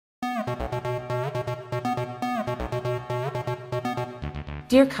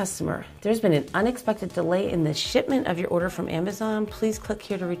Dear customer, there's been an unexpected delay in the shipment of your order from Amazon. Please click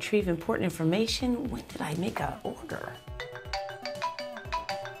here to retrieve important information. When did I make an order?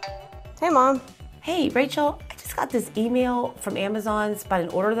 Hey, Mom. Hey, Rachel, I just got this email from Amazon about an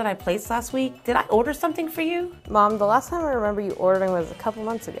order that I placed last week. Did I order something for you? Mom, the last time I remember you ordering was a couple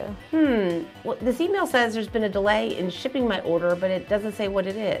months ago. Well, this email says there's been a delay in shipping my order, but it doesn't say what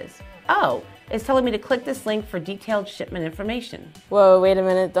it is. Oh, it's telling me to click this link for detailed shipment information. Whoa, wait a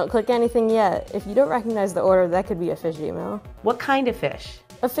minute. Don't click anything yet. If you don't recognize the order, that could be a fish email. What kind of fish?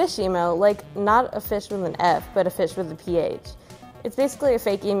 A fish email, like not a fish with an F, but a fish with a PH. It's basically a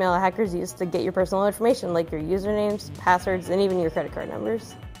fake email hackers use to get your personal information, like your usernames, passwords, and even your credit card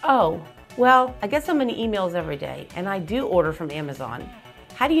numbers. Oh, well, I get so many emails every day, and I do order from Amazon.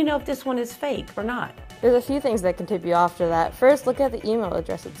 How do you know if this one is fake or not? There's a few things that can tip you off to that. First, look at the email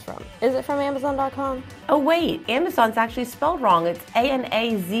address it's from. Is it from Amazon.com? Oh wait, Amazon's actually spelled wrong. It's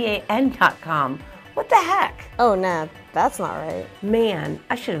ANAZAN.com. What the heck? Oh, nah, that's not right. Man,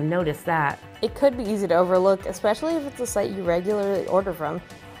 I should have noticed that. It could be easy to overlook, especially if it's a site you regularly order from.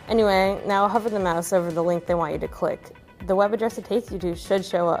 Anyway, now hover the mouse over the link they want you to click. The web address it takes you to should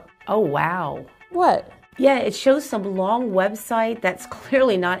show up. Oh wow. What? Yeah, it shows some long website that's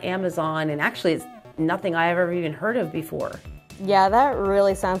clearly not Amazon, and actually it's nothing I've ever even heard of before. Yeah, that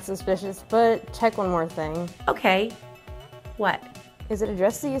really sounds suspicious, but check one more thing. Okay. What? Is it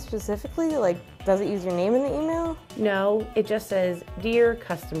addressed to you specifically? Like, does it use your name in the email? No, it just says, Dear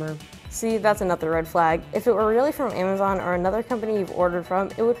Customer. See, that's another red flag. If it were really from Amazon or another company you've ordered from,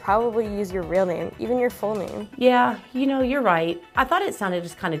 it would probably use your real name, even your full name. Yeah, you're right. I thought it sounded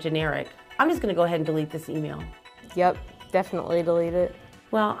just kind of generic. I'm just gonna go ahead and delete this email. Yep, definitely delete it.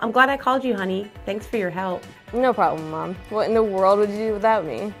 Well, I'm glad I called you, honey. Thanks for your help. No problem, Mom. What in the world would you do without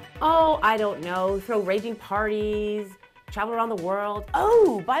me? Oh, I don't know. Throw raging parties, travel around the world.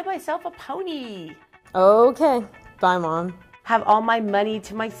 Oh, buy myself a pony. Okay, bye, Mom. Have all my money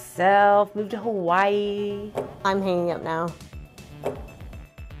to myself, move to Hawaii. I'm hanging up now.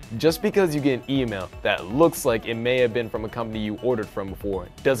 Just because you get an email that looks like it may have been from a company you ordered from before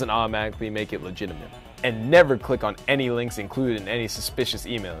doesn't automatically make it legitimate. And never click on any links included in any suspicious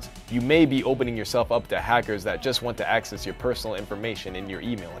emails. You may be opening yourself up to hackers that just want to access your personal information in your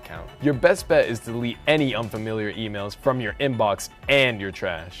email account. Your best bet is to delete any unfamiliar emails from your inbox and your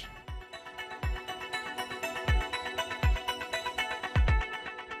trash.